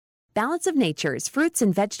Balance of Nature's fruits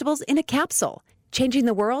and vegetables in a capsule, changing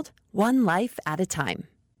the world one life at a time.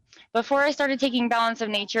 Before I started taking Balance of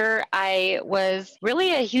Nature, I was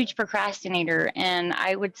really a huge procrastinator, and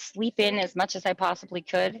I would sleep in as much as I possibly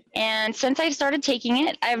could. And since I've started taking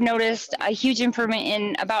it, I've noticed a huge improvement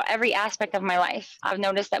in about every aspect of my life. I've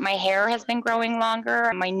noticed that my hair has been growing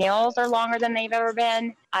longer. My nails are longer than they've ever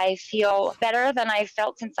been. I feel better than I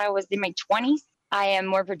felt since I was in my 20s. I am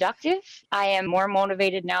more productive. I am more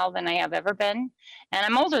motivated now than I have ever been. And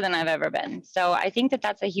I'm older than I've ever been. So I think that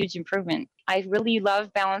that's a huge improvement. I really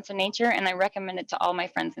love Balance of Nature, and I recommend it to all my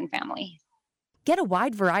friends and family. Get a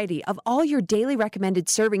wide variety of all your daily recommended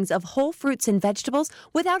servings of whole fruits and vegetables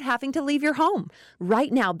without having to leave your home.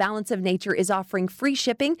 Right now, Balance of Nature is offering free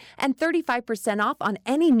shipping and 35% off on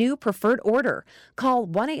any new preferred order. Call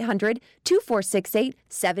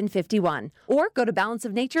 1-800-2468-751 or go to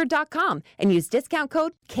balanceofnature.com and use discount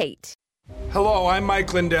code KATE. Hello, I'm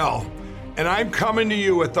Mike Lindell, and I'm coming to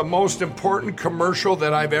you with the most important commercial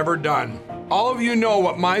that I've ever done. All of you know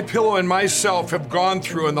what MyPillow and myself have gone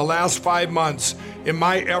through in the last 5 months in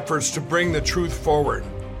my efforts to bring the truth forward.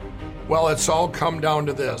 Well, it's all come down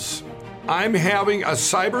to this. I'm having a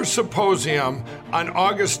cyber symposium on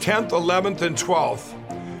August 10th, 11th, and 12th.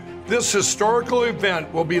 This historical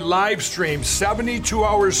event will be live streamed 72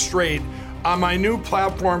 hours straight on my new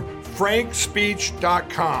platform,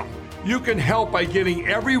 frankspeech.com. You can help by getting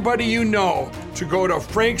everybody you know to go to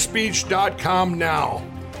frankspeech.com now.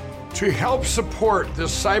 To help support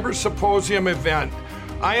this Cyber Symposium event,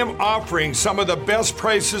 I am offering some of the best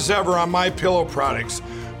prices ever on MyPillow products,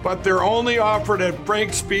 but they're only offered at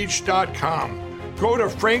frankspeech.com. Go to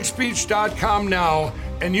frankspeech.com now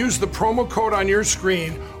and use the promo code on your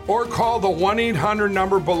screen or call the 1-800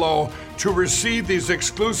 number below to receive these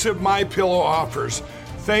exclusive MyPillow offers.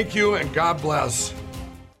 Thank you and God bless.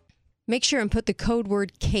 Make sure and put the code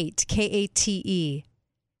word KATE, K-A-T-E.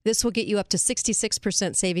 This will get you up to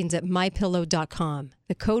 66% savings at mypillow.com.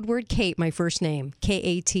 The code word KATE, my first name,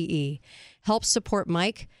 K-A-T-E. Help support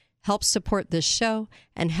Mike, help support this show,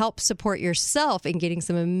 and help support yourself in getting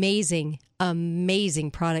some amazing, amazing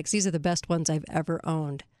products. These are the best ones I've ever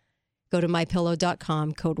owned. Go to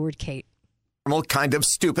mypillow.com, code word KATE. Normal kind of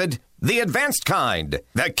stupid, the advanced kind.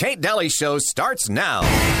 The Kate Dalley Show starts now.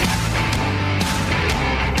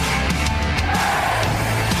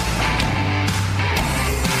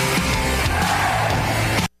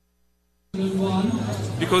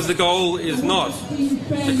 Because the goal is not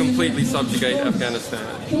to completely subjugate Afghanistan.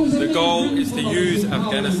 The goal is to use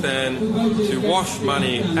Afghanistan to wash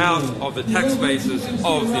money out of the tax bases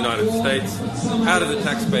of the United States, out of the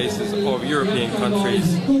tax bases of European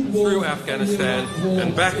countries, through Afghanistan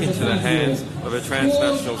and back into the hands of a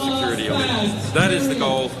transnational security elite. That is the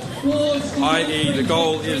goal, i.e. the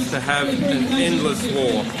goal is to have an endless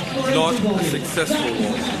war, not a successful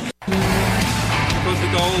war. Because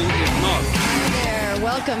the goal is not...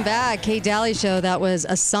 Welcome back. Kate Dalley Show. That was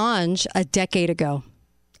Assange a decade ago,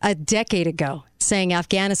 saying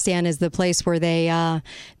Afghanistan is the place where they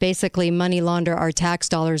basically money launder our tax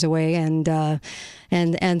dollars away and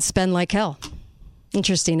spend like hell.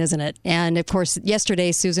 Interesting, isn't it? And of course,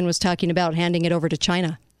 yesterday Susan was talking about handing it over to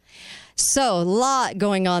China. So, a lot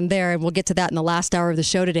going on there, and we'll get to that in the last hour of the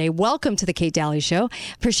show today. Welcome to the Kate Dalley Show.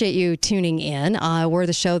 Appreciate you tuning in. We're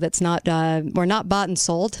the show that's not, we're not bought and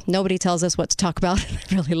sold. Nobody tells us what to talk about. I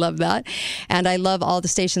really love that. And I love all the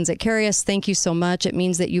stations that carry us. Thank you so much. It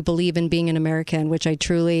means that you believe in being an American, which I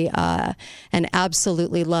truly and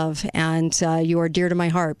absolutely love. And you are dear to my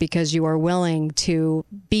heart because you are willing to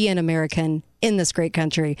be an American in this great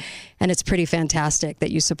country. And it's pretty fantastic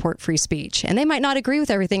that you support free speech. And they might not agree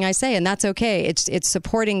with everything I say, and that's okay. It's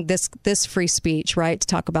supporting this free speech, right, to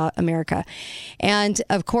talk about America. And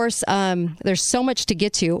of course, there's so much to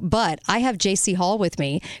get to, but I have J.C. Hall with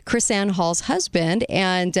me, Chris Ann Hall's husband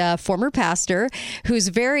and former pastor, who's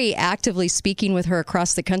very actively speaking with her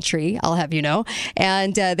across the country, I'll have you know.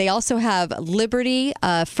 And they also have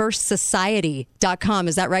LibertyFirstSociety.com.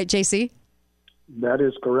 Is that right, J.C.? That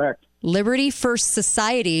is correct. Liberty First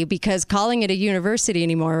Society, because calling it a university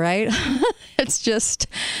anymore, right? It's just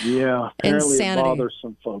apparently insanity. It bothers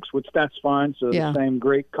some folks, which that's fine. So the same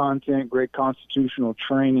great content, great constitutional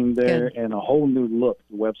training there, and a whole new look.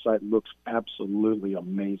 The website looks absolutely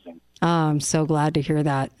amazing. Oh, I'm so glad to hear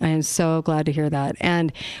that. I am so glad to hear that.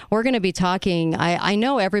 And we're going to be talking, I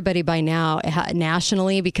know everybody by now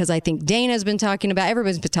nationally, because I think Dana's been talking about,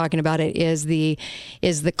 everybody's been talking about it, is the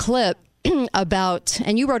clip about,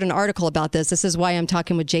 and you wrote an article about this. This is why I'm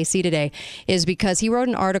talking with JC today, is because he wrote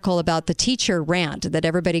an article about the teacher rant that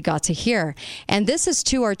everybody got to hear. And this is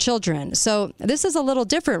to our children. So this is a little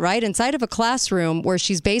different, right? Inside of a classroom where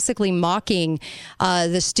she's basically mocking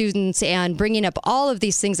the students and bringing up all of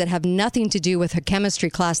these things that have nothing to do with her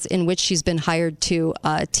chemistry class in which she's been hired to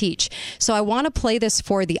teach. So I want to play this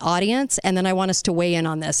for the audience, and then I want us to weigh in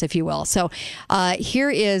on this, if you will. So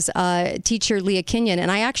here is teacher Leah Kenyon,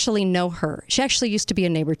 and I actually know her. She actually used to be a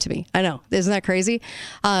neighbor to me. I know. Isn't that crazy?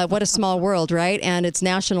 What a small world, right? And it's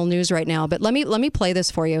national news right now. But let me play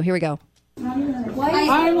this for you. Here we go.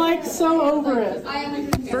 I'm like so over it.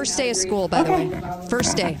 First day of school, by the way.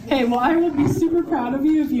 First day. Okay, well, I would be super proud of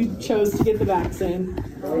you if you chose to get the vaccine.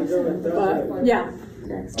 But, yeah.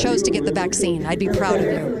 Chose to get the vaccine. I'd be proud of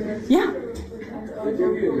you. Yeah.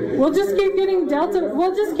 We'll just keep getting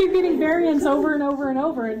we'll just keep getting variants over and over and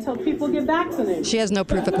over until people get vaccinated. She has no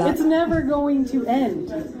proof of that. It's never going to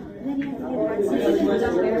end.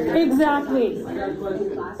 Exactly.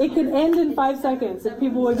 It could end in 5 seconds if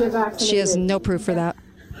people would get vaccinated. She has no proof for that.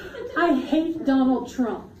 I hate Donald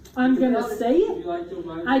Trump. I'm going to say it.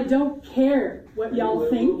 I don't care what y'all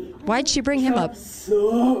think. Why'd she bring him up?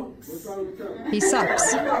 Sucks. He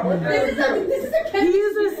sucks. He's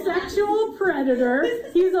a sexual predator.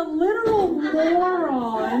 He's a literal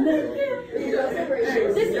moron. Go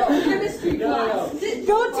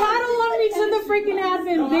tattle on me to the freaking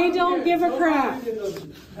admin. They don't give a crap.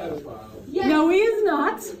 No, he is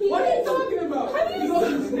not. What are you talking about?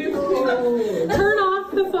 Turn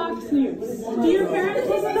off the Fox News. Do your parents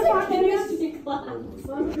listen to Fox News?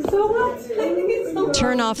 So what?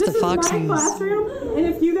 Turn off the Fox News. This is my classroom, and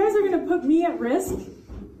if you guys are going to put me at risk,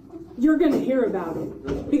 you're going to hear about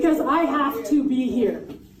it. Because I have to be here.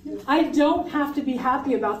 I don't have to be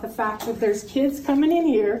happy about the fact that there's kids coming in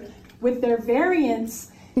here with their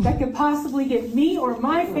variants that could possibly get me or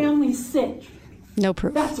my family sick. No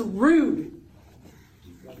proof. That's rude.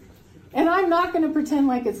 And I'm not going to pretend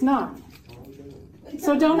like it's not.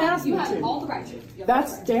 So don't ask me to. All the right to.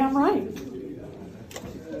 That's damn right.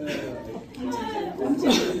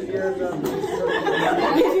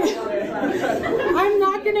 I'm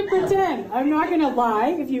not going to pretend. I'm not going to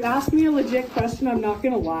lie. If you ask me a legit question, I'm not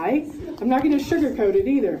going to lie. I'm not going to sugarcoat it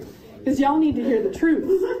either. Because y'all need to hear the truth.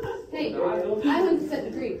 Hey, I 100%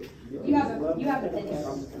 agree. You have an opinion.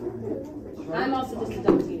 I'm also just a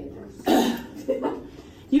dumb teenager.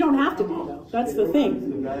 You don't have to be, though. That's the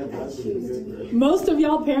thing. Most of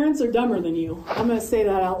y'all parents are dumber than you. I'm going to say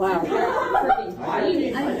that out loud.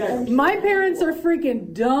 My parents are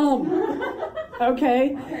freaking dumb.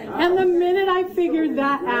 Okay? And the minute I figured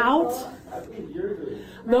that out,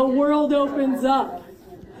 the world opens up.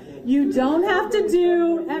 You don't have to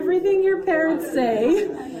do everything your parents say,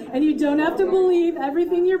 and you don't have to believe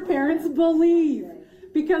everything your parents believe.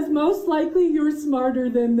 Because most likely you're smarter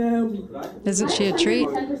than them. Isn't she a treat?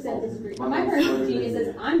 10% disagree. My parents' genius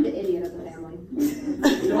says I'm the idiot of the family.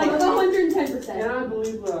 Like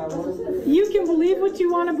 110%. You can believe what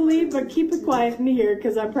you want to believe, but keep it quiet in here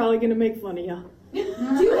because I'm probably going to make fun of you.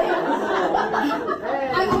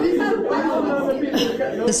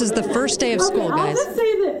 This is the first day of school, guys. I'll just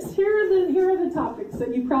say this. Here are the topics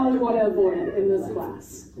that you probably want to avoid in this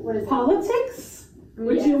class. What is politics?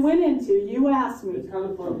 Which you went into. You asked me. It's kind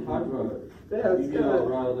of fun to talk about it. Yeah, it's good.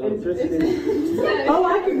 Oh,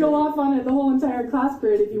 I could go off on it the whole entire class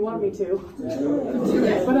period if you want me to.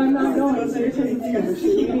 But I'm not going to because it's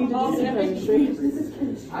chemistry. We need to do some chemistry.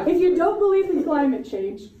 If you don't believe in climate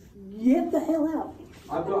change, get the hell out.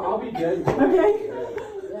 I'll be dead. Okay?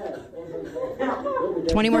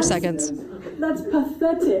 20 more seconds. That's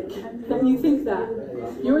pathetic that you think that.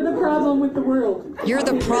 You're the problem with the world. You're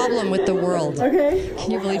the problem with the world. Okay?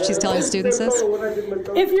 Can you believe she's telling students this?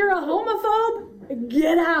 If you're a homophobe,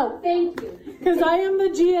 get out. Thank you. Because I am the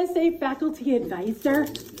GSA faculty advisor.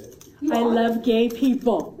 I love gay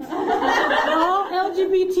people. All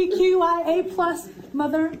LGBTQIA plus,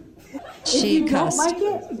 mother. If you don't like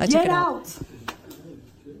it, get out.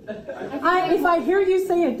 If I hear you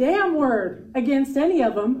say a damn word against any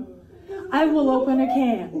of them, I will open a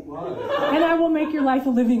can. And I will make your life a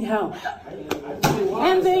living hell.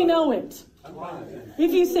 And they know it.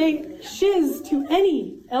 If you say shiz to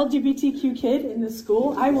any LGBTQ kid in the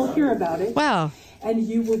school, I will hear about it. Wow. And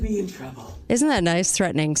you will be in trouble. Isn't that nice?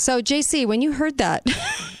 Threatening. So, JC, when you heard that,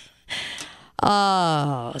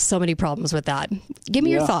 so many problems with that. Give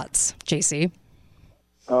me your thoughts, JC.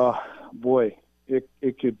 Boy, it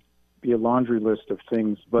could be a laundry list of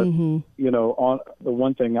things, but you know, on the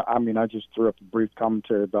one thing, I mean, I just threw up a brief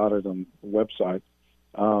commentary about it on the website.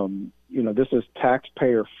 You know, this is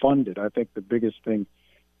taxpayer funded. I think the biggest thing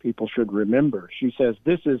people should remember. She says,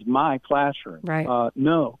 "This is my classroom." Right.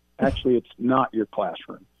 No, actually, it's not your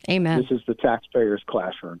classroom. Amen. This is the taxpayer's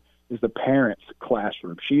classroom. This is the parents'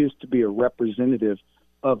 classroom. She is to be a representative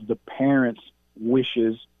of the parents'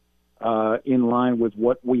 wishes in line with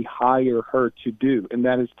what we hire her to do, and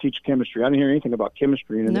that is teach chemistry. I didn't hear anything about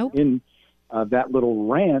chemistry in that little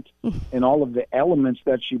rant, and all of the elements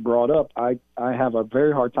that she brought up. I have a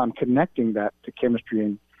very hard time connecting that to chemistry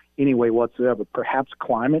in any way whatsoever. Perhaps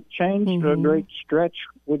climate change, a great stretch,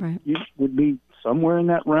 would be somewhere in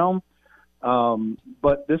that realm.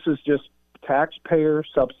 But this is just taxpayer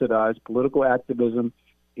subsidized political activism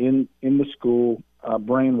in the school,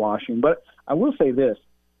 brainwashing. But I will say this,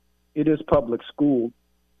 it is public school,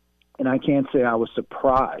 and I can't say I was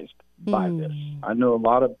surprised by this. I know a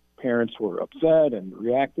lot of parents were upset and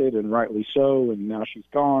reacted, and rightly so, and now she's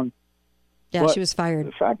gone. Yeah, but she was fired.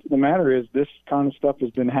 The fact of the matter is this kind of stuff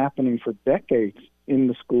has been happening for decades in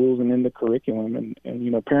the schools and in the curriculum,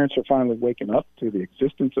 and parents are finally waking up to the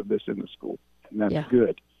existence of this in the school, and that's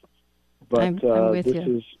good. But I'm with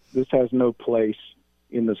you. This has no place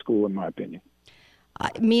in the school, in my opinion.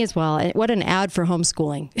 Me as well. What an ad for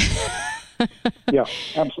homeschooling. Yeah,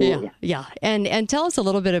 absolutely. Yeah. And tell us a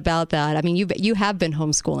little bit about that. I mean, you have been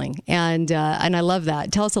homeschooling, and I love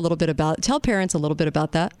that. Tell parents a little bit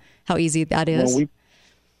about that. How easy that is.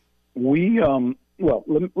 Well,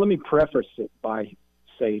 let me preface it by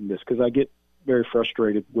saying this, because I get very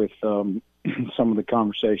frustrated with some of the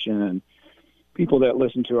conversation, and people that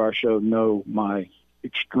listen to our show know my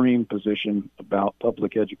extreme position about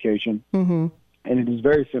public education. Mm-hmm. And it is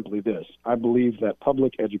very simply this. I believe that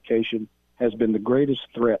public education has been the greatest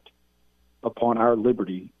threat upon our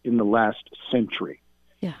liberty in the last century.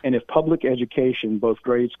 Yeah. And if public education, both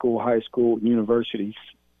grade school, high school, and universities,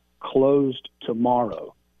 closed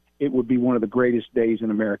tomorrow, it would be one of the greatest days in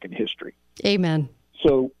American history. Amen.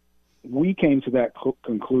 So we came to that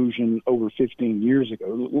conclusion over 15 years ago,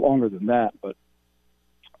 longer than that, but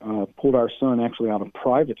pulled our son actually out of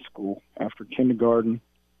private school after kindergarten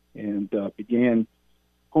and began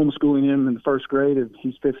homeschooling him in the first grade.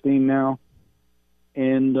 He's 15 now.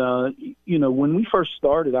 And, when we first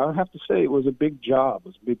started, I have to say it was a big job. It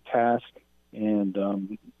was a big task. And,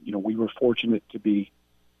 we were fortunate to be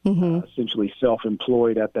essentially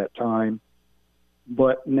self-employed at that time.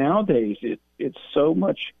 But nowadays, it's so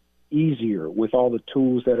much easier with all the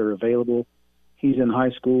tools that are available. He's in high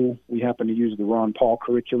school. We happen to use the Ron Paul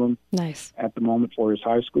curriculum at the moment for his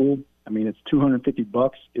high school. I mean, it's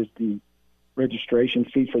 $250 is the registration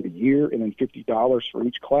fee for the year, and then $50 for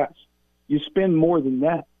each class. You spend more than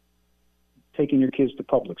that taking your kids to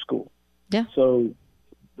public school. Yeah. So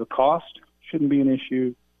the cost shouldn't be an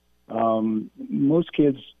issue. Most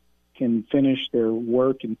kids can finish their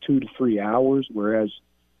work in 2 to 3 hours, whereas,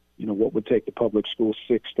 what would take the public school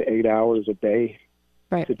 6 to 8 hours a day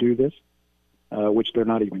to do this, which they're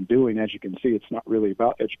not even doing. As you can see, it's not really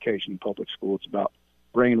about education in public school. It's about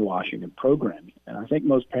brainwashing and programming. And I think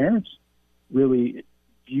most parents really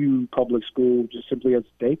view public school just simply as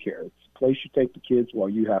daycare. It's a place you take the kids while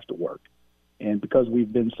you have to work. And because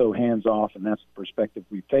we've been so hands-off, and that's the perspective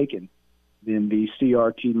we've taken, then the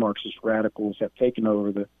CRT Marxist radicals have taken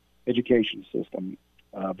over the education system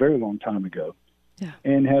a very long time ago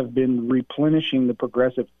and have been replenishing the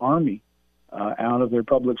progressive army out of their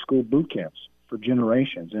public school boot camps for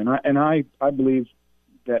generations. And I believe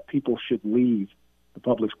that people should leave the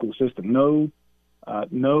public school system. No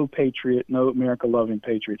patriot, no America-loving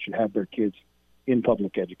patriot should have their kids in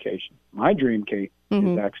public education. My dream, Kate,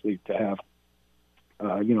 is actually to have,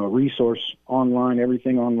 a resource online,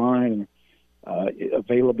 everything online,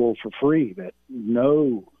 available for free, that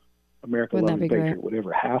no America-loving patriot would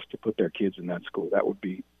ever have to put their kids in that school. That would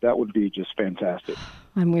be just fantastic.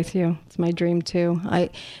 I'm with you. It's my dream too.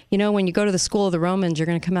 When you go to the school of the Romans, you're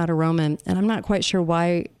going to come out a Roman, and I'm not quite sure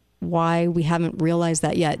why we haven't realized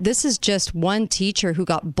that yet. This is just one teacher who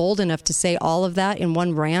got bold enough to say all of that in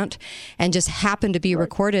one rant and just happened to be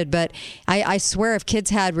recorded. But I swear if kids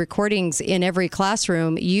had recordings in every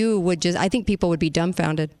classroom, I think people would be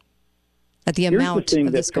dumbfounded at the amount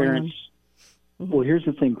of this going on. Well, here's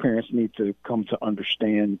the thing parents need to come to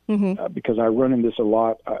understand, because I run in this a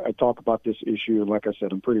lot. I talk about this issue, and like I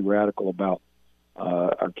said, I'm pretty radical about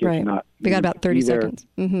our kids not. We got about 30 seconds.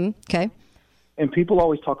 Okay. And people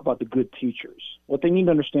always talk about the good teachers. What they need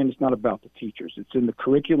to understand is not about the teachers. It's in the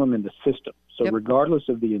curriculum and the system. So regardless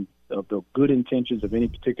of the good intentions of any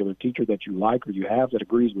particular teacher that you like or you have that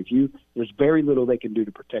agrees with you, there's very little they can do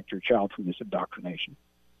to protect your child from this indoctrination.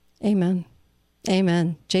 Amen.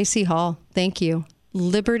 Amen. J.C. Hall, thank you.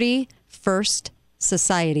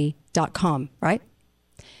 LibertyFirstSociety.com, right?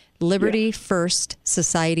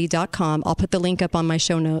 LibertyFirstSociety.com. I'll put the link up on my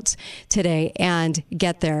show notes today and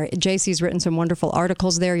get there. JC's written some wonderful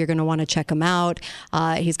articles there. You're going to want to check him out.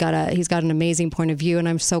 He's got an amazing point of view, and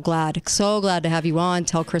I'm so glad to have you on.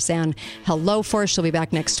 Tell Chris Ann hello for us. She'll be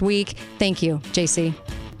back next week. Thank you, JC.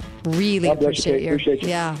 Really appreciate you.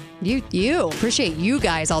 Yeah, you appreciate you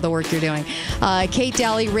guys, all the work you're doing.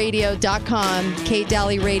 KateDalleyRadio.com.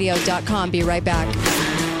 KateDalleyRadio.com. Be right back.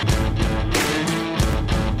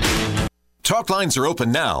 Talk lines are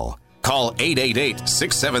open now. Call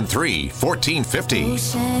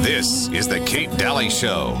 888-673-1450. This is the Kate Dalley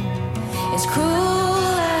Show. It's cruel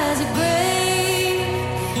as a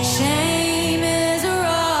grave. Shame is a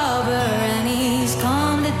robber, and he's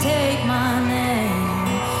come to take my name.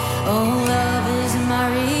 Oh, love is my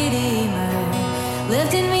redeemer,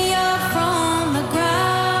 lifting me up from the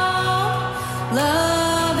ground.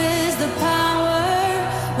 Love is the power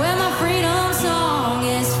where my freedom song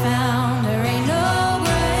is found. There ain't no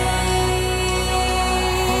grave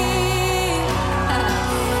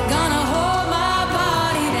gonna hold my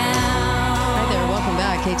body down. Hi there, welcome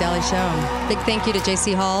back, Kate Dalley Show. Big thank you to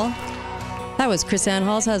JC Hall. That was Chris Ann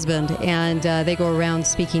Hall's husband, and they go around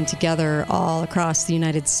speaking together all across the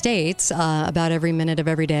United States about every minute of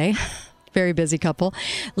every day. Very busy couple.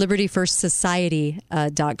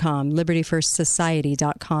 LibertyFirstSociety.com.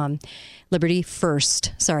 LibertyFirstSociety.com. Liberty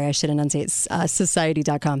First. Sorry, I should enunciate.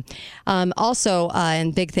 Society.com. Also,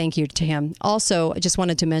 and big thank you to him. Also, I just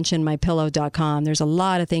wanted to mention MyPillow.com. There's a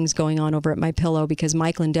lot of things going on over at MyPillow because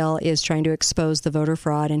Mike Lindell is trying to expose the voter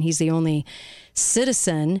fraud, and he's the only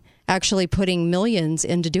citizen actually putting millions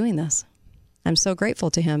into doing this. I'm so grateful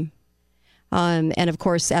to him. And of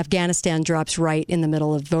course, Afghanistan drops right in the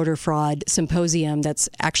middle of voter fraud symposium that's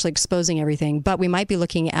actually exposing everything. But we might be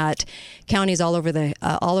looking at counties all over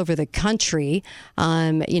the country,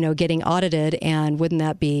 getting audited. And wouldn't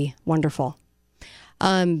that be wonderful?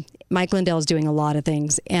 Mike Lindell is doing a lot of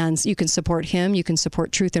things, and you can support him. You can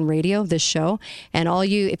support Truth in Radio, this show. And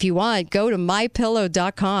if you want, go to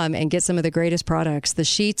mypillow.com and get some of the greatest products. The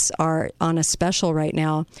sheets are on a special right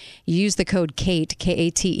now. Use the code KATE,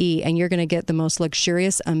 K-A-T-E, and you're going to get the most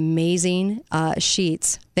luxurious, amazing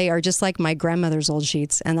sheets. They are just like my grandmother's old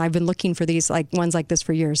sheets, and I've been looking for these ones like this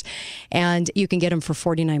for years. And you can get them for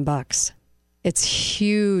 $49. It's a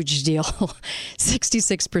huge deal.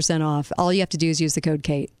 66% off. All you have to do is use the code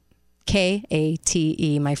KATE.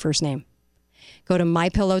 K-A-T-E, my first name. Go to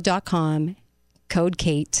mypillow.com, code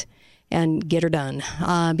KATE, and get her done.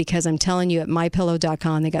 Because I'm telling you, at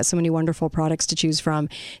mypillow.com, they got so many wonderful products to choose from.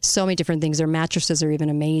 So many different things. Their mattresses are even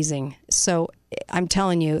amazing. So I'm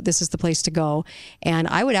telling you, this is the place to go. And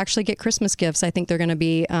I would actually get Christmas gifts. I think they're going to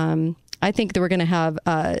be, I think that we're going to have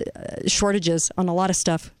shortages on a lot of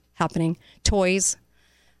stuff happening. Toys,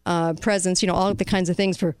 presents, all the kinds of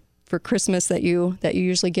things for Christmas that you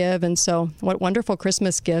usually give. And so what wonderful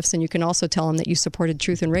Christmas gifts. And you can also tell them that you supported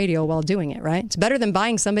Truth in Radio while doing it, right? It's better than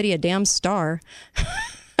buying somebody a damn star.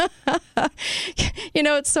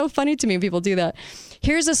 It's so funny to me when people do that.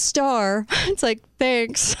 Here's a star. It's like,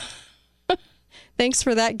 thanks. Thanks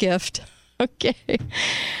for that gift. Okay.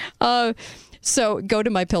 So go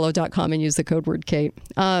to mypillow.com and use the code word Kate.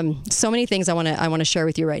 So many things I want to share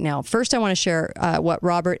with you right now. First, I want to share what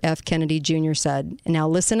Robert F. Kennedy Jr. said. And now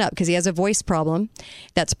listen up, because he has a voice problem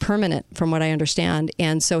that's permanent from what I understand.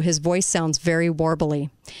 And so his voice sounds very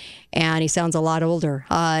warbly. And he sounds a lot older.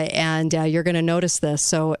 And you're going to notice this.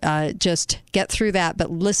 So just get through that,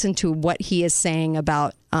 but listen to what he is saying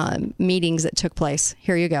about meetings that took place.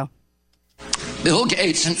 Here you go. Bill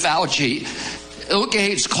Gates and Fauci. Bill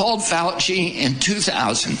Gates called Fauci in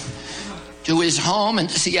 2000 to his home in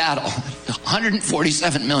Seattle,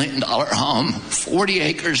 $147 million home, 40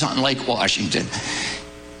 acres on Lake Washington.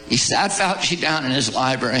 He sat Fauci down in his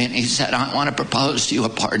library and he said, I want to propose to you a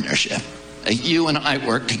partnership. You and I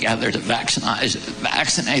work together to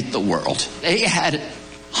vaccinate the world. They had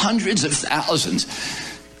hundreds of thousands.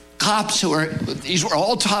 Cops these were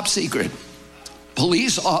all top secret.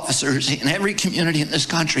 Police officers in every community in this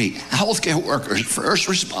country, healthcare workers, first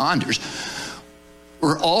responders,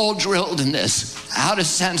 were all drilled in this. How to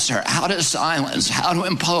censor, how to silence, how to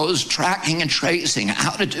impose tracking and tracing,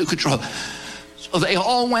 how to do control. So they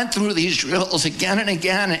all went through these drills again and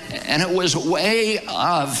again, and it was a way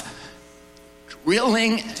of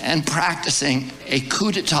drilling and practicing a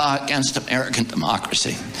coup d'etat against American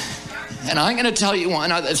democracy. And I'm going to tell you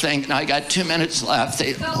one other thing, and I got 2 minutes left.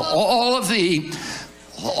 All of the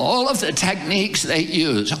techniques they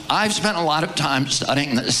use. I've spent a lot of time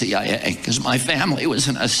studying the CIA because my family was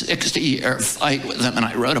in a 60-year fight with them, and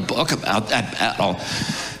I wrote a book about that battle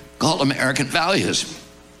called American Values.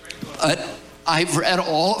 But I've read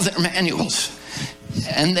all of their manuals,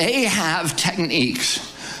 and they have techniques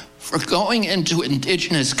for going into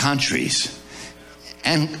indigenous countries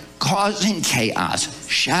and causing chaos,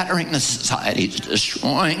 shattering the societies,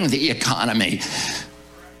 destroying the economy,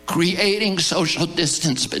 creating social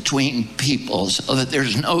distance between people so that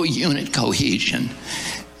there's no unit cohesion.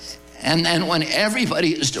 And then when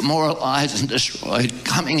everybody is demoralized and destroyed,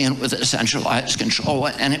 coming in with a centralized control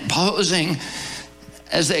and imposing,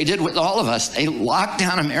 as they did with all of us, they locked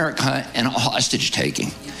down America in a hostage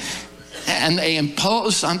taking. And they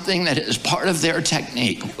impose something that is part of their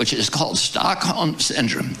technique, which is called Stockholm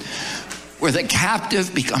Syndrome, where the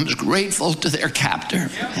captive becomes grateful to their captor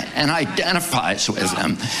and identifies with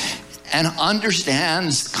them and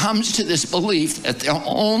understands, comes to this belief that the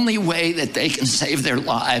only way that they can save their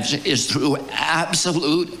lives is through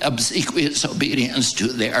absolute obsequious obedience to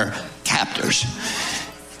their captors.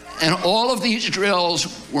 And all of these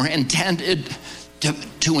drills were intended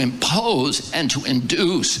to impose and to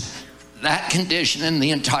induce that condition in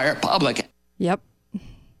the entire public. Yep.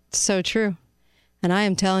 So true. And I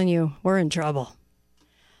am telling you, we're in trouble.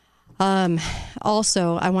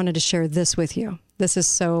 Also, I wanted to share this with you. This is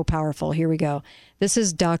so powerful. Here we go. This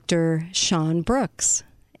is Dr. Sean Brooks.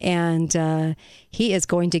 And he is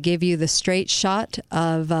going to give you the straight shot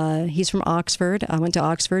of, he's from Oxford. I went to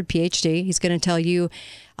Oxford, PhD. He's going to tell you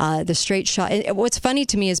the straight shot. What's funny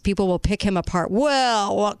to me is people will pick him apart.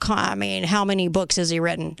 Well, how many books has he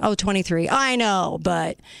written? Oh, 23. I know,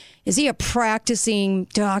 but is he a practicing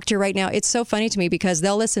doctor right now? It's so funny to me because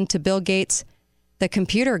they'll listen to Bill Gates, the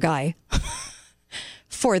computer guy,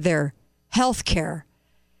 for their health care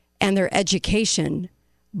and their education,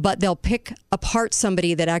 but they'll pick apart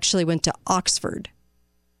somebody that actually went to Oxford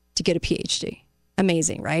to get a PhD.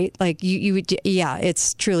 Amazing, right? Like you would, yeah,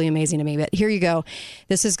 it's truly amazing to me. But here you go.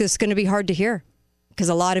 This is just going to be hard to hear because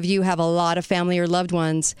a lot of you have a lot of family or loved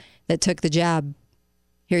ones that took the jab.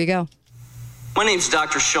 Here you go. My name's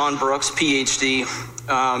Dr. Sean Brooks, PhD,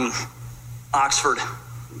 Oxford.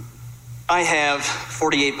 I have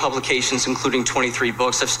 48 publications, including 23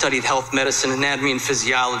 books. I've studied health, medicine, anatomy, and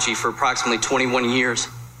physiology for approximately 21 years.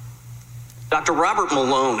 Dr. Robert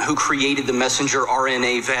Malone, who created the messenger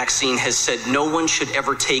RNA vaccine, has said no one should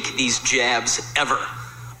ever take these jabs ever,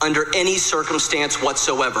 under any circumstance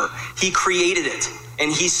whatsoever. He created it,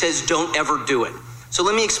 and he says don't ever do it. So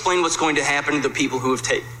let me explain what's going to happen to the people who have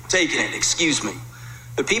taken it. Excuse me.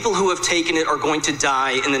 The people who have taken it are going to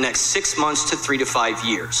die in the next 6 months to 3 to 5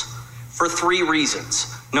 years for 3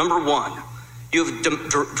 reasons. Number one, you have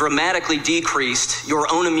dramatically decreased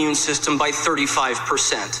your own immune system by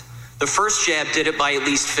 35%. The first jab did it by at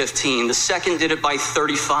least 15. The second did it by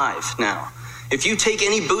 35 now. If you take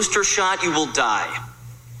any booster shot, you will die.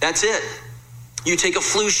 That's it. You take a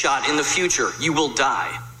flu shot in the future, you will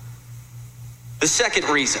die. The second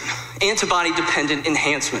reason, antibody-dependent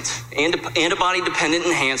enhancement. Antibody-dependent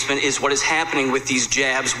enhancement is what is happening with these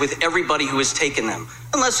jabs with everybody who has taken them.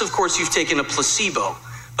 Unless, of course, you've taken a placebo,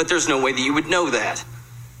 but there's no way that you would know that.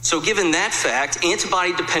 So given that fact,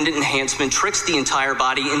 antibody-dependent enhancement tricks the entire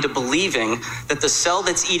body into believing that the cell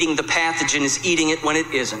that's eating the pathogen is eating it when it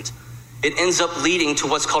isn't. It ends up leading to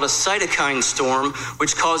what's called a cytokine storm,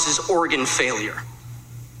 which causes organ failure.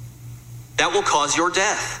 That will cause your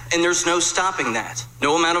death, and there's no stopping that.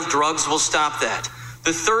 No amount of drugs will stop that.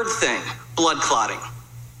 The third thing, blood clotting.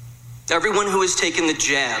 Everyone who has taken the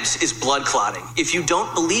jabs is blood clotting. If you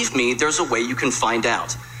don't believe me, there's a way you can find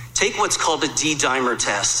out. Take what's called a D-dimer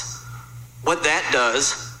test. What that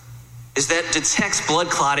does is that detects blood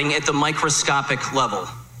clotting at the microscopic level.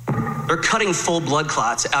 They're cutting full blood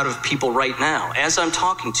clots out of people right now. As I'm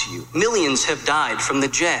talking to you, millions have died from the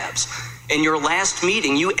jabs. In your last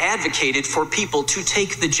meeting, you advocated for people to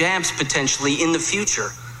take the jabs potentially in the future,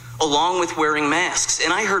 along with wearing masks.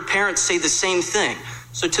 And I heard parents say the same thing.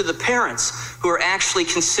 So to the parents who are actually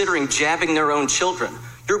considering jabbing their own children,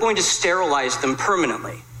 you're going to sterilize them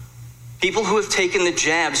permanently. People who have taken the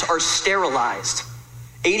jabs are sterilized.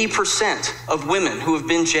 80% of women who have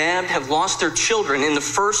been jabbed have lost their children in the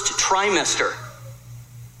first trimester.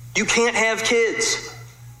 You can't have kids.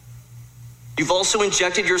 You've also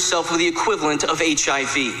injected yourself with the equivalent of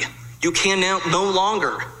HIV. You can now no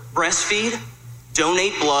longer breastfeed,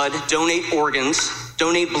 donate blood, donate organs,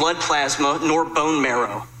 donate blood plasma, nor bone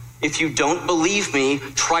marrow. If you don't believe me,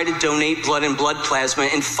 try to donate blood and blood plasma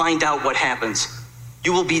and find out what happens.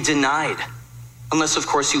 You will be denied, unless, of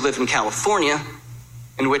course, you live in California,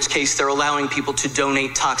 in which case they're allowing people to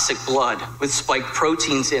donate toxic blood with spike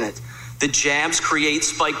proteins in it. The jabs create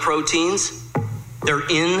spike proteins. They're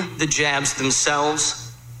in the jabs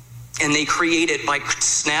themselves. And they create it by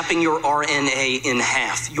snapping your RNA in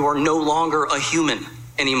half. You are no longer a human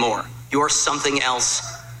anymore. You are something else.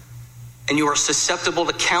 And you are susceptible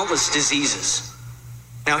to countless diseases.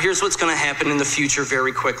 Now, here's what's going to happen in the future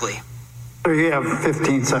very quickly. You have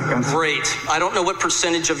 15 seconds. Great. I don't know what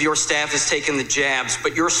percentage of your staff has taken the jabs,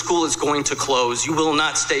 but your school is going to close. You will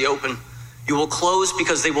not stay open. You will close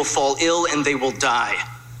because they will fall ill and they will die.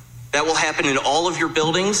 That will happen in all of your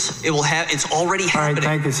buildings. It's already happening. All right,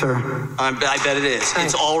 thank you, sir. I bet it is.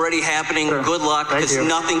 It's already happening. Sure. Good luck, because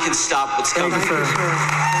nothing can stop what's coming. Thank you, sir.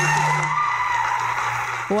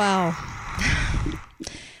 Wow.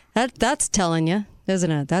 That's telling you, isn't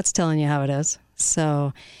it? That's telling you how it is.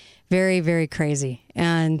 So very, very crazy.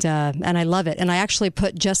 And I love it. And I actually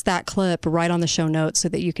put just that clip right on the show notes so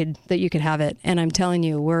that you could have it. And I'm telling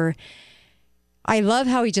you, I love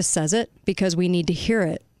how he just says it, because we need to hear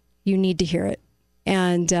it. You need to hear it.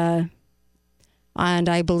 And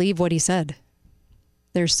I believe what he said.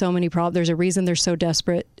 There's so many problems. There's a reason they're so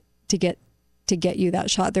desperate to get you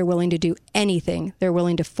that shot. They're willing to do anything. They're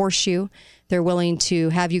willing to force you. They're willing to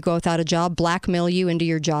have you go without a job, blackmail you into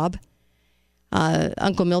your job.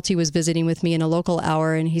 Uncle Milty was visiting with me in a local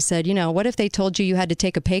hour, and he said, what if they told you had to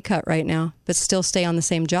take a pay cut right now, but still stay on the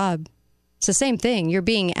same job? It's the same thing. You're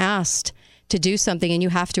being asked to do something, and you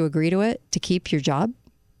have to agree to it to keep your job.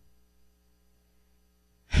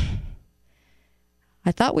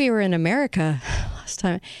 I thought we were in America last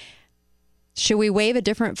time. Should we wave a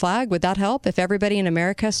different flag? Would that help if everybody in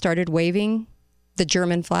America started waving the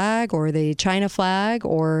German flag or the China flag?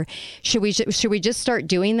 Or should we just start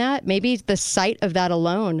doing that? Maybe the sight of that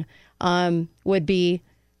alone would be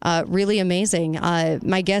really amazing.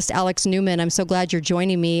 My guest, Alex Newman, I'm so glad you're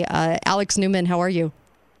joining me. Alex Newman, how are you?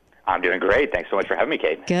 I'm doing great. Thanks so much for having me,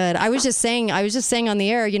 Kate. Good. I was just saying on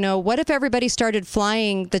the air, what if everybody started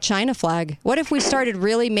flying the China flag? What if we started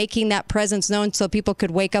really making that presence known so people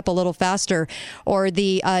could wake up a little faster, or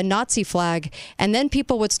the Nazi flag, and then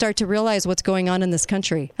people would start to realize what's going on in this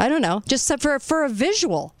country? I don't know, just for a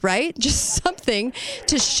visual, right? Just something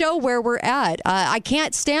to show where we're at. I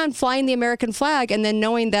can't stand flying the American flag and then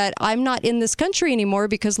knowing that I'm not in this country anymore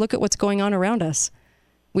because look at what's going on around us.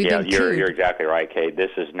 You're exactly right, Kate.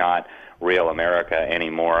 This is not real America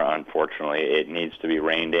anymore, unfortunately. It needs to be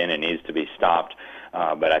reined in. It needs to be stopped.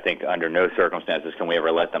 But I think under no circumstances can we ever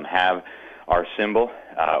let them have our symbol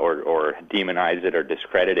or demonize it or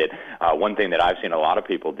discredit it. One thing that I've seen a lot of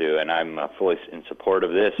people do, and I'm fully in support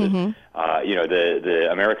of this, is, the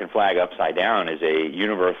American flag upside down is a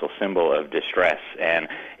universal symbol of distress. And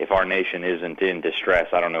if our nation isn't in distress,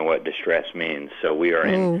 I don't know what distress means. So we are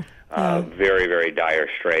in very, very dire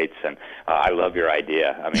straits, and I love your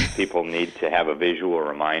idea. I mean, people need to have a visual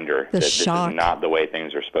reminder that this is not the way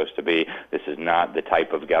things are supposed to be. This is not the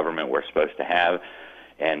type of government we're supposed to have.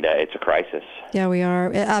 And it's a crisis. Yeah, we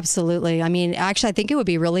are. Absolutely. I mean, actually, I think it would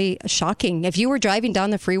be really shocking if you were driving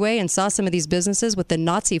down the freeway and saw some of these businesses with the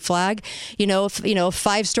Nazi flag,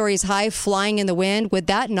 5 stories high flying in the wind. Would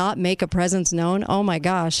that not make a presence known? Oh, my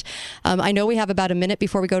gosh. I know we have about a minute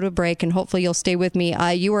before we go to a break, and hopefully you'll stay with me.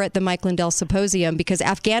 You were at the Mike Lindell Symposium because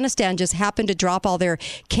Afghanistan just happened to drop all their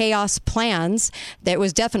chaos plans. That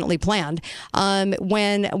was definitely planned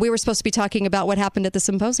when we were supposed to be talking about what happened at the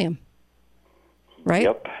symposium. Right?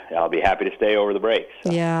 Yep. I'll be happy to stay over the break.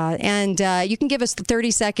 So. Yeah. And you can give us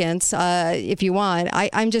 30 seconds if you want.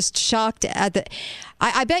 I'm just shocked at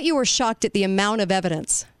I bet you were shocked at the amount of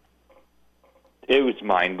evidence. It was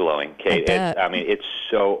mind-blowing, Kate. It's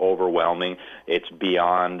so overwhelming. It's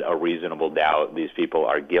beyond a reasonable doubt. These people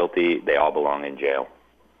are guilty. They all belong in jail.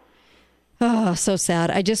 Oh, so sad.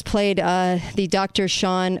 I just played the Dr.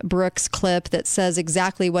 Sean Brooks clip that says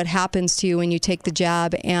exactly what happens to you when you take the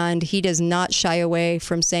jab, and he does not shy away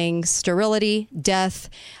from saying sterility, death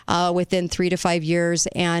within 3 to 5 years,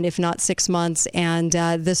 and if not 6 months, and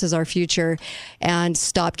this is our future, and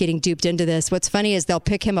stop getting duped into this. What's funny is they'll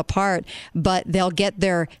pick him apart, but they'll get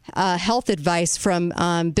their health advice from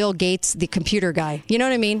Bill Gates, the computer guy. You know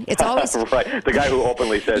what I mean? It's always right. The guy who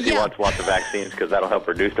openly says he wants lots of vaccines because that'll help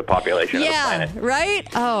reduce the population. Yeah, right?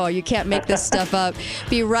 Oh, you can't make this stuff up.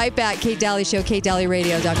 Be right back. Kate Dalley Show,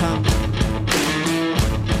 KateDalleyRadio.com.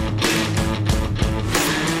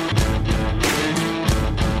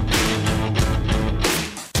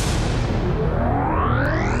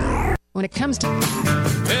 When it comes to...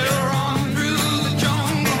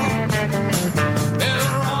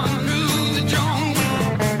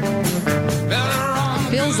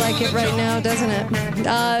 Feels like it it right now, doesn't it?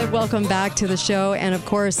 Welcome back to the show. And of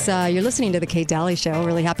course, you're listening to the Kate Dalley Show.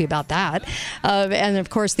 Really happy about that. And of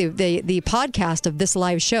course, the podcast of this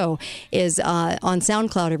live show is on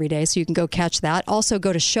SoundCloud every day, so you can go catch that. Also,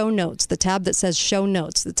 go to show notes, the tab that says show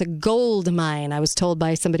notes. It's a gold mine, I was told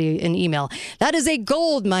by somebody in email. That is a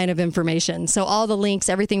gold mine of information. So all the links,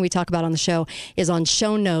 everything we talk about on the show is on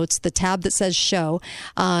show notes, the tab that says show.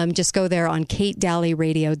 Just go there on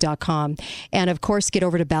katedalleyradio.com. And of course, get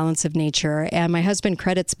over to Balance of Nature. And my husband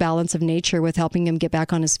credits Balance of Nature with helping him get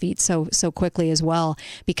back on his feet so quickly as well,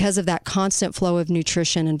 because of that constant flow of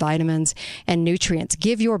nutrition and vitamins and nutrients.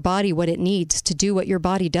 Give your body what it needs to do what your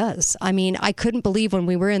body does. I mean, I couldn't believe when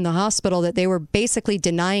we were in the hospital that they were basically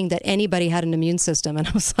denying that anybody had an immune system. And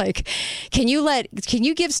I was like, can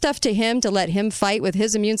you give stuff to him to let him fight with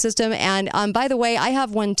his immune system? And by the way, I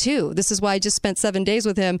have one too. This is why I just spent 7 days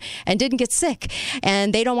with him and didn't get sick.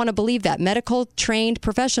 And they don't want to believe that. Medical trained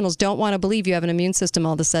professionals don't want to believe you have an immune system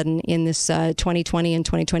all of a sudden in this 2020 and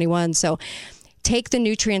 2021. So take the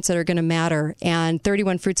nutrients that are going to matter, and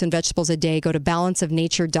 31 fruits and vegetables a day. Go to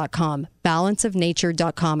balanceofnature.com.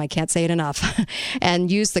 Balanceofnature.com. I can't say it enough.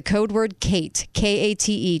 And use the code word Kate,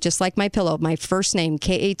 K-A-T-E, just like my pillow, my first name,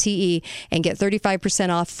 K-A-T-E, and get 35%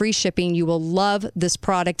 off, free shipping. You will love this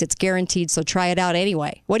product. It's guaranteed, so try it out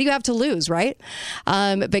anyway. What do you have to lose, right?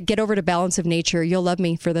 But get over to Balance of Nature. You'll love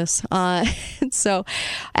me for this. So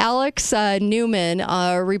Alex Newman,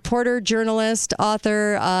 reporter, journalist,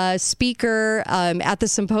 author, speaker, at the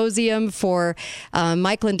symposium for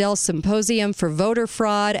Mike Lindell's symposium for voter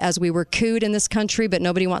fraud, as we were cooed in this country, but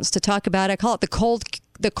nobody wants to talk about it. I call it the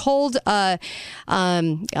cold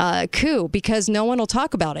coup, because no one will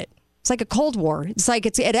talk about it. It's like a Cold War. It's like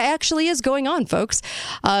it actually is going on, folks.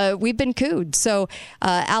 We've been cooed. So,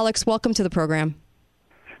 Alex, welcome to the program.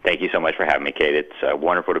 Thank you so much for having me, Kate. It's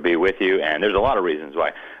wonderful to be with you, and there's a lot of reasons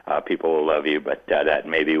why people will love you, but that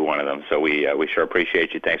may be one of them. So we sure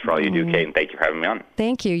appreciate you. Thanks for all you do, Kate, and thank you for having me on.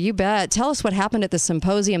 Thank you. You bet. Tell us what happened at the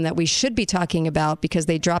symposium that we should be talking about, because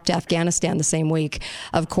they dropped Afghanistan the same week.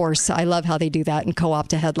 Of course, I love how they do that and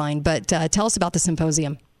co-opt a headline, but tell us about the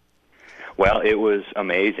symposium. Well, it was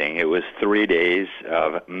amazing. It was 3 days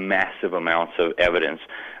of massive amounts of evidence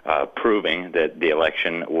proving that the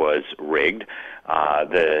election was rigged.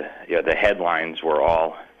 The headlines were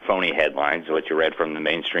all phony headlines. What you read from the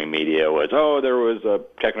mainstream media was, oh, there was a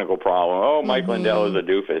technical problem. Oh, Mike Lindell is a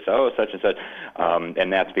doofus. Oh, such and such.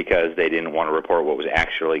 And that's because they didn't want to report what was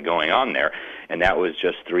actually going on there. And that was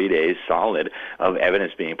just 3 days solid of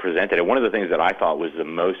evidence being presented. And one of the things that I thought was the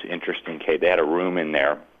most interesting, Kate, they had a room in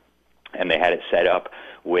there, and they had it set up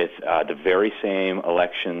with the very same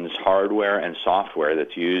elections hardware and software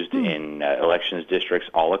that's used in elections districts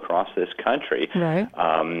all across this country. Right.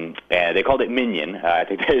 And they called it Minion. I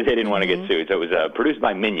think they didn't want to get sued. So it was produced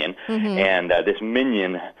by Minion. And this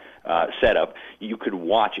Minion setup, you could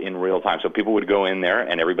watch in real time. So people would go in there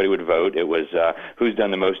and everybody would vote. It was who's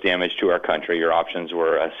done the most damage to our country. Your options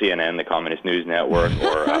were CNN, the Communist News Network,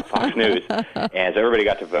 or Fox News. And so everybody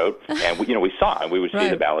got to vote. And we saw it. We would see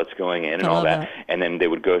the ballots going in and all that. And then they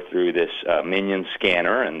would go through this Minion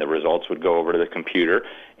scanner, and the results would go over to the computer.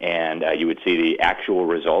 And you would see the actual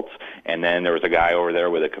results, and then there was a guy over there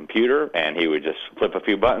with a computer, and he would just flip a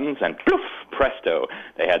few buttons, and poof, presto,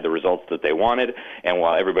 they had the results that they wanted. And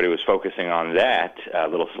while everybody was focusing on that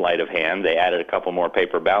little sleight of hand, they added a couple more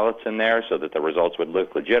paper ballots in there so that the results would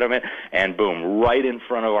look legitimate, and boom, right in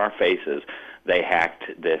front of our faces, they hacked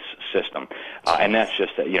this system. And that's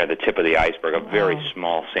just the tip of the iceberg, a very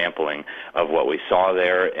small sampling of what we saw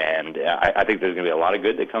there. And I think there's going to be a lot of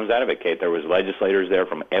good that comes out of it, Kate. There was legislators there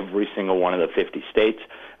from every single one of the 50 states.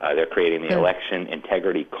 They're creating the Election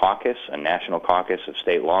Integrity Caucus, a national caucus of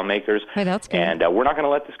state lawmakers. Hey, that's good. And we're not going to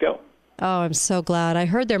let this go. Oh, I'm so glad. I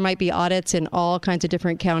heard there might be audits in all kinds of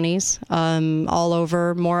different counties, all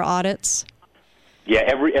over, more audits. Yeah,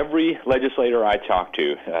 every legislator I talked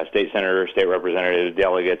to, state senator, state representative,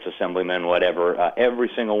 delegates, assemblymen, whatever, every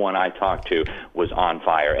single one I talked to was on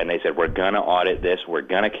fire. And they said, we're going to audit this. We're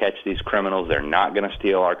going to catch these criminals. They're not going to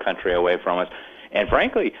steal our country away from us. And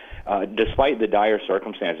frankly, despite the dire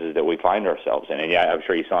circumstances that we find ourselves in, and I'm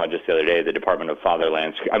sure you saw just the other day, the Department of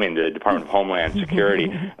Homeland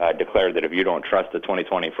Security declared that if you don't trust the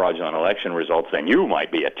 2020 fraudulent election results, then you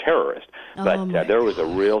might be a terrorist. But there was a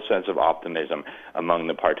real sense of optimism among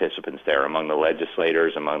the participants there, among the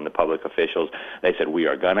legislators, among the public officials. They said, we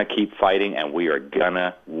are going to keep fighting, and we are going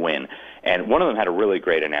to win. And one of them had a really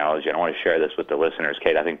great analogy, and I want to share this with the listeners,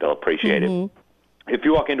 Kate. I think they'll appreciate it. If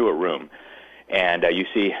you walk into a room And you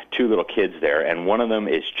see two little kids there, and one of them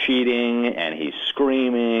is cheating, and he's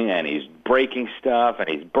screaming, and he's breaking stuff, and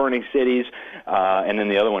he's burning cities, and then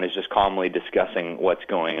the other one is just calmly discussing what's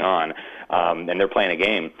going on, and they're playing a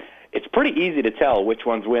game. It's pretty easy to tell which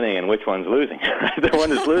one's winning and which one's losing. The one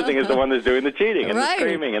that's losing is the one that's doing the cheating and the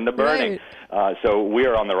screaming and the burning. So we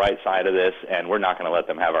are on the right side of this, and we're not going to let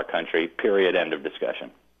them have our country, period, end of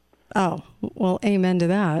discussion. Oh, well, amen to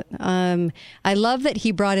that. I love that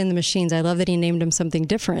he brought in the machines. I love that he named them something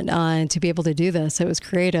different to be able to do this. It was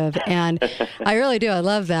creative, and I really do. I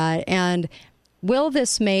love that. And will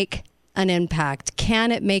this make an impact?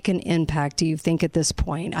 Can it make an impact, do you think, at this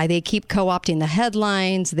point? They keep co-opting the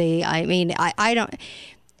headlines. I don't,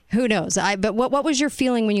 who knows? But what was your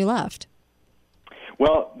feeling when you left?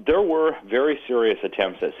 Well, there were very serious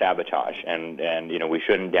attempts at sabotage, and we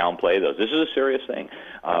shouldn't downplay those. This is a serious thing.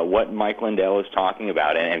 What Mike Lindell is talking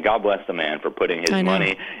about, and God bless the man for putting his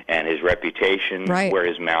money and his reputation where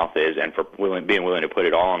his mouth is, and for being willing to put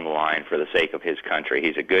it all on the line for the sake of his country.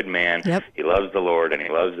 He's a good man. Yep. He loves the Lord, and he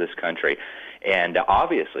loves this country. And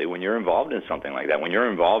obviously, when you're involved in something like that, when you're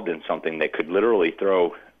involved in something that could literally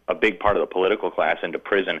throw a big part of the political class into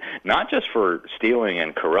prison, not just for stealing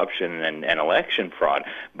and corruption and election fraud,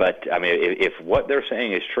 but, I mean, if what they're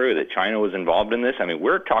saying is true, that China was involved in this, I mean,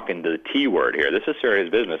 we're talking the T word here. This is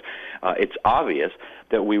serious business. It's obvious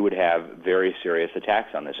that we would have very serious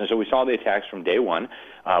attacks on this. And so we saw the attacks from day one.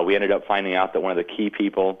 We ended up finding out that one of the key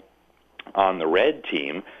people on the red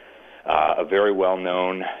team, a very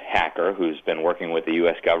well-known hacker who's been working with the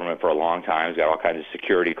U.S. government for a long time. He's got all kinds of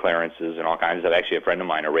security clearances and all kinds of. Actually, a friend of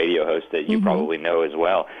mine, a radio host that you probably know as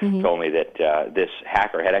well, told me that this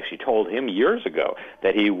hacker had actually told him years ago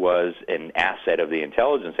that he was an asset of the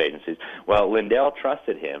intelligence agencies. Well, Lindell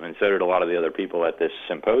trusted him, and so did a lot of the other people at this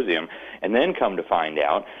symposium. And then come to find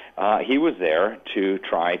out, he was there to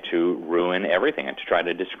try to ruin everything and to try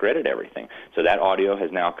to discredit everything. So that audio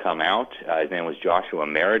has now come out. His name was Joshua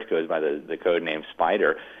Merritt, goes by the code name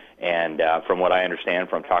Spider. And from what I understand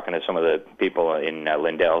from talking to some of the people in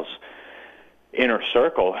Lindell's inner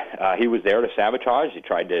circle, he was there to sabotage. He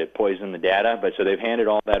tried to poison the data. But so they've handed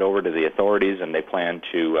all that over to the authorities, and they plan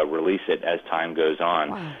to release it as time goes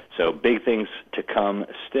on. Wow. So big things to come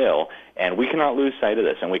still. And we cannot lose sight of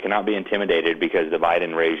this, and we cannot be intimidated because the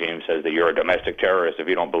Biden regime says that you're a domestic terrorist if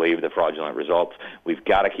you don't believe the fraudulent results. We've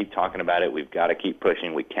got to keep talking about it. We've got to keep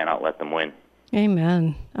pushing. We cannot let them win.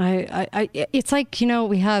 Amen. It's like,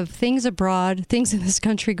 we have things abroad, things in this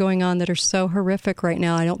country going on that are so horrific right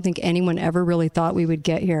now. I don't think anyone ever really thought we would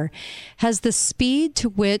get here. Has the speed to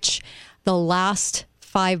which the last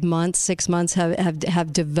 5 months, 6 months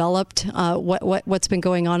have developed what's been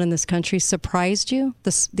going on in this country surprised you?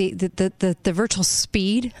 The virtual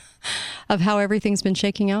speed of how everything's been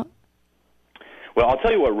shaking out? Well, I'll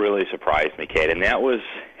tell you what really surprised me, Kate, and that was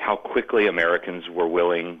how quickly Americans were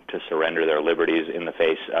willing to surrender their liberties in the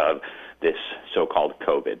face of this so-called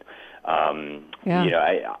COVID.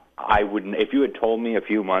 I wouldn't. If you had told me a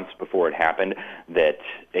few months before it happened that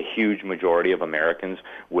a huge majority of Americans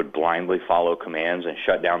would blindly follow commands and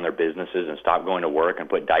shut down their businesses and stop going to work and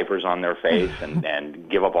put diapers on their face and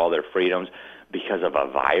give up all their freedoms because of a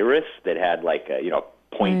virus that had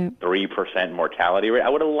 0.3% mortality rate, I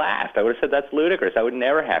would have laughed. I would have said that's ludicrous. That would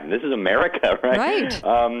never happen. This is America, right?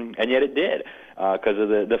 And yet it did because of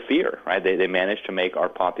the fear, right? They managed to make our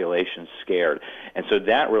population scared. And so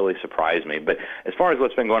that really surprised me. But as far as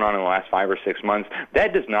what's been going on in the last 5 or 6 months,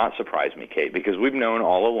 that does not surprise me, Kate, because we've known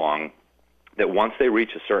all along that once they reach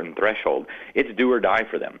a certain threshold, it's do or die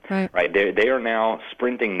for them, right? They are now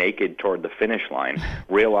sprinting naked toward the finish line,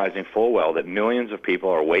 realizing full well that millions of people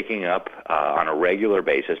are waking up on a regular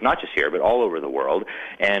basis, not just here, but all over the world,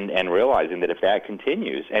 and realizing that if that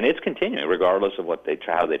continues, and it's continuing regardless of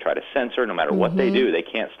how they try to censor, no matter what they do, they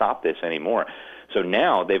can't stop this anymore. So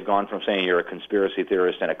now they've gone from saying you're a conspiracy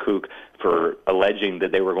theorist and a kook for alleging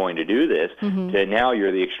that they were going to do this to now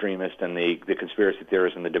you're the extremist and the conspiracy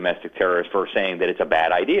theorist and the domestic terrorist for saying that it's a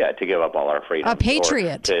bad idea to give up all our freedoms. A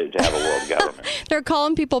patriot. Or to have a world government. They're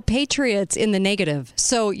calling people patriots in the negative.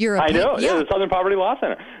 So you're a I know. Yeah, the Southern Poverty Law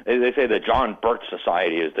Center. They say the John Birch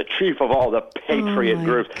Society is the chief of all the patriot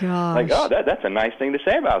groups. Gosh. That's a nice thing to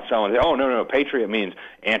say about someone. Oh, no, patriot means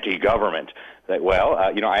anti-government.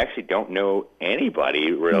 I actually don't know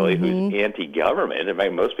anybody really who's anti-government. In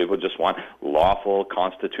fact, most people just want lawful,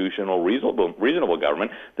 constitutional, reasonable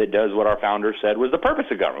government that does what our founders said was the purpose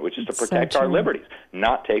of government, which is to protect our liberties,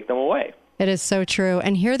 not take them away. It is so true.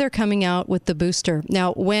 And here they're coming out with the booster.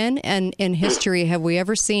 Now, when and in history have we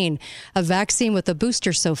ever seen a vaccine with a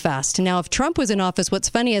booster so fast? Now, if Trump was in office, what's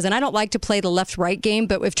funny is, and I don't like to play the left-right game,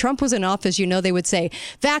 but if Trump was in office, they would say,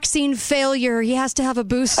 vaccine failure, he has to have a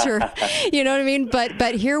booster. You know what I mean?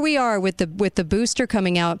 But here we are with the booster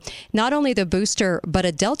coming out. Not only the booster, but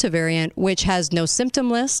a Delta variant, which has no symptom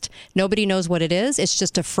list. Nobody knows what it is. It's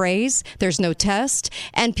just a phrase. There's no test.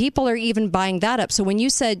 And people are even buying that up. So when you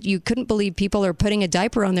said you couldn't believe people are putting a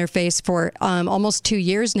diaper on their face for almost 2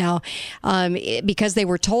 years now because they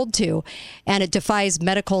were told to, and it defies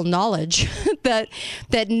medical knowledge, that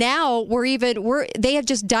now they have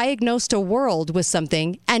just diagnosed a world with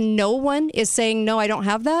something, and no one is saying, no, I don't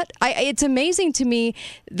have that. It's amazing to me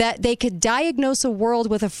that they could diagnose a world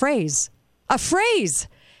with a phrase.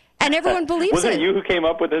 And everyone believes Wasn't it you who came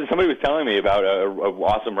up with this? Somebody was telling me about an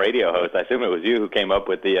awesome radio host. I assume it was you who came up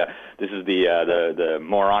with this is the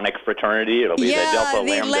moronic fraternity. It'll be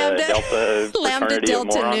the Lambda Delta Lambda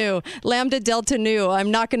Delta Nu. Lambda Delta Nu.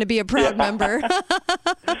 I'm not going to be a proud member.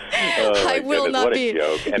 I will not be. What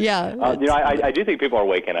a joke. And, yeah. I do think people are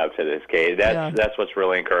waking up to this, Kate. That's what's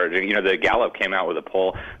really encouraging. The Gallup came out with a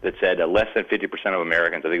poll that said less than 50% of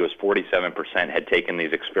Americans, I think it was 47%, had taken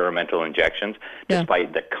these experimental injections,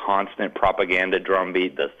 despite the constant propaganda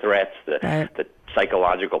drumbeat, the threats, the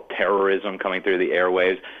psychological terrorism coming through the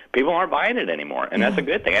airwaves. People aren't buying it anymore, and that's a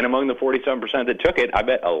good thing. And among the 47% that took it, I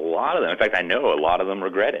bet a lot of them, in fact, I know a lot of them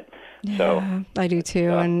regret it. So I do too.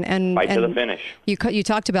 And fight to the finish. You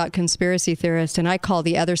talked about conspiracy theorists, and I call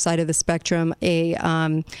the other side of the spectrum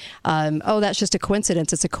that's just a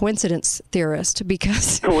coincidence. It's a coincidence theorist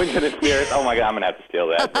because coincidence theorist. Oh my God, I'm gonna have to steal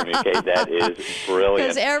that from you, Kate. That is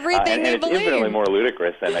brilliant. Because everything they believe. It's infinitely more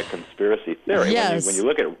ludicrous than a conspiracy theory. Yes. When you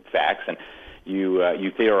look at facts and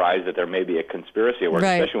you theorize that there may be a conspiracy at work,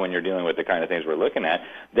 especially when you're dealing with the kind of things we're looking at.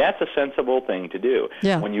 That's a sensible thing to do.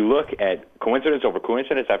 Yeah. When you look at coincidence over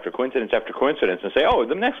coincidence after coincidence after coincidence and say, oh,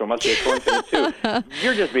 the next one must be a coincidence too,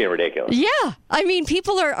 you're just being ridiculous. Yeah. I mean,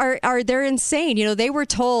 people are they're insane. They were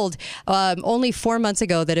told only 4 months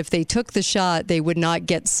ago that if they took the shot, they would not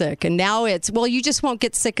get sick. And now it's, well, you just won't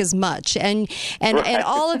get sick as much. And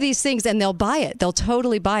all of these things, and they'll buy it. They'll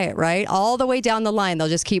totally buy it, right? All the way down the line, they'll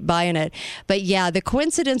just keep buying it. But yeah, the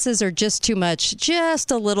coincidences are just too much,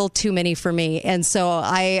 just a little too many for me. And so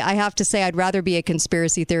I have to say I'd rather be a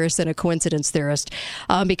conspiracy theorist than a coincidence theorist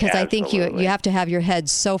because I think you have to have your head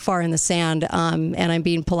so far in the sand, and I'm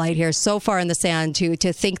being polite here, so far in the sand to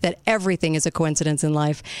think that everything is a coincidence in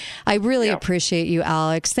life. I really appreciate you,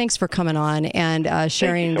 Alex. Thanks for coming on and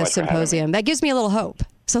sharing the symposium. That gives me a little hope.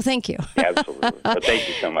 So thank you. Absolutely. But thank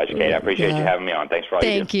you so much, Kate. I appreciate you having me on. Thanks for all you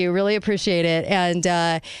do. Thank you. Really appreciate it.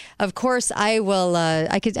 And of course, I will.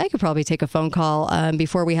 I could probably take a phone call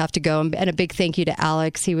before we have to go. And a big thank you to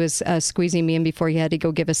Alex. He was squeezing me in before he had to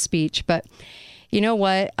go give a speech. But you know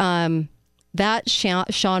what? That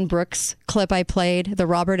Sean Brooks clip I played, the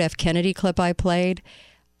Robert F. Kennedy clip I played,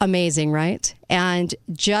 amazing, right? And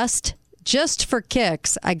just for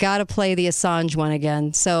kicks, I got to play the Assange one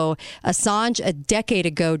again. So Assange, a decade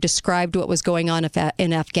ago, described what was going on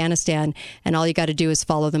in Afghanistan, and all you got to do is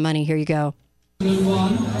follow the money. Here you go.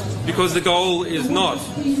 Because the goal is not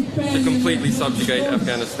to completely subjugate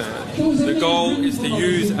Afghanistan. The goal is to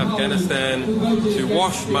use Afghanistan to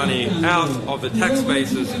wash money out of the tax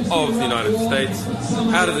bases of the United States,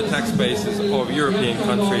 out of the tax bases of European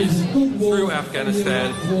countries, through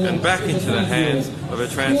Afghanistan and back into the hands of a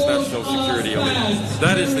transnational security elite.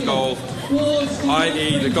 That is the goal,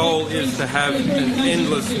 i.e. the goal is to have an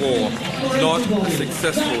endless war, not a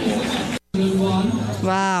successful war.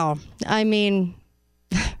 Wow. I mean,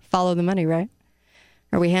 follow the money, right?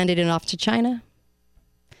 Are we handing it off to China?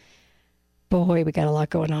 Boy, we got a lot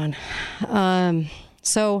going on.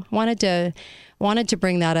 So wanted to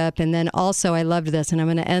bring that up. And then also I loved this, and I'm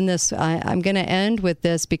going to end this. I'm going to end with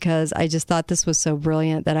this because I just thought this was so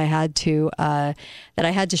brilliant that I had to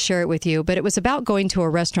share it with you. But it was about going to a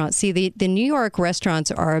restaurant. See, the New York restaurants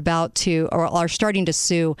are starting to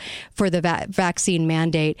sue for the vaccine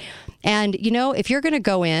mandate. And, if you're going to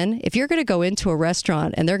go into a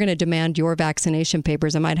restaurant and they're going to demand your vaccination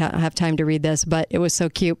papers, I might have time to read this, but it was so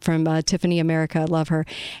cute from Tiffany America. I love her.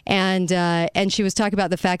 And she was talking about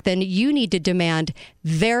the fact that you need to demand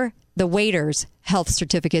the waiters' health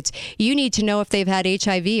certificates. You need to know if they've had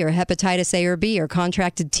HIV or hepatitis A or B or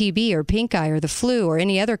contracted TB or pink eye or the flu or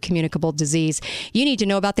any other communicable disease. You need to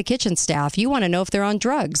know about the kitchen staff. You want to know if they're on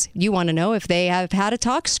drugs. You want to know if they have had a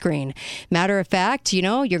tox screen. Matter of fact,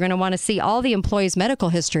 you're going to want to see all the employees' medical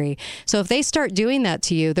history. So if they start doing that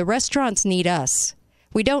to you, the restaurants need us.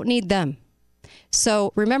 We don't need them.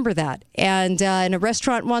 So remember that. And a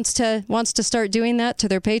restaurant wants to start doing that to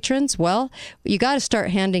their patrons. Well, you got to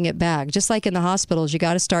start handing it back. Just like in the hospitals, you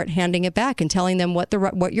got to start handing it back and telling them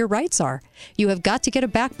what your rights are. You have got to get a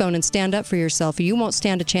backbone and stand up for yourself, or you won't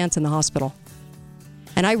stand a chance in the hospital.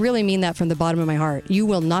 And I really mean that from the bottom of my heart. You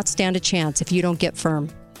will not stand a chance if you don't get firm.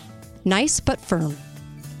 Nice, but firm.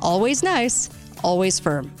 Always nice, always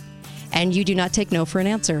firm. And you do not take no for an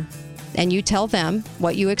answer. And you tell them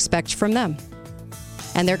what you expect from them.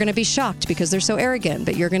 And they're going to be shocked because they're so arrogant,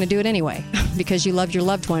 but you're going to do it anyway because you love your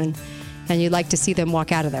loved one and you'd like to see them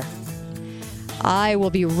walk out of there. I will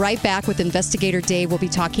be right back with Investigator Dave. We'll be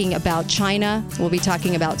talking about China. We'll be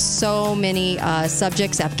talking about so many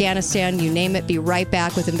subjects, Afghanistan, you name it. Be right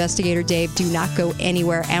back with Investigator Dave. Do not go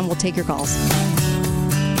anywhere, and we'll take your calls.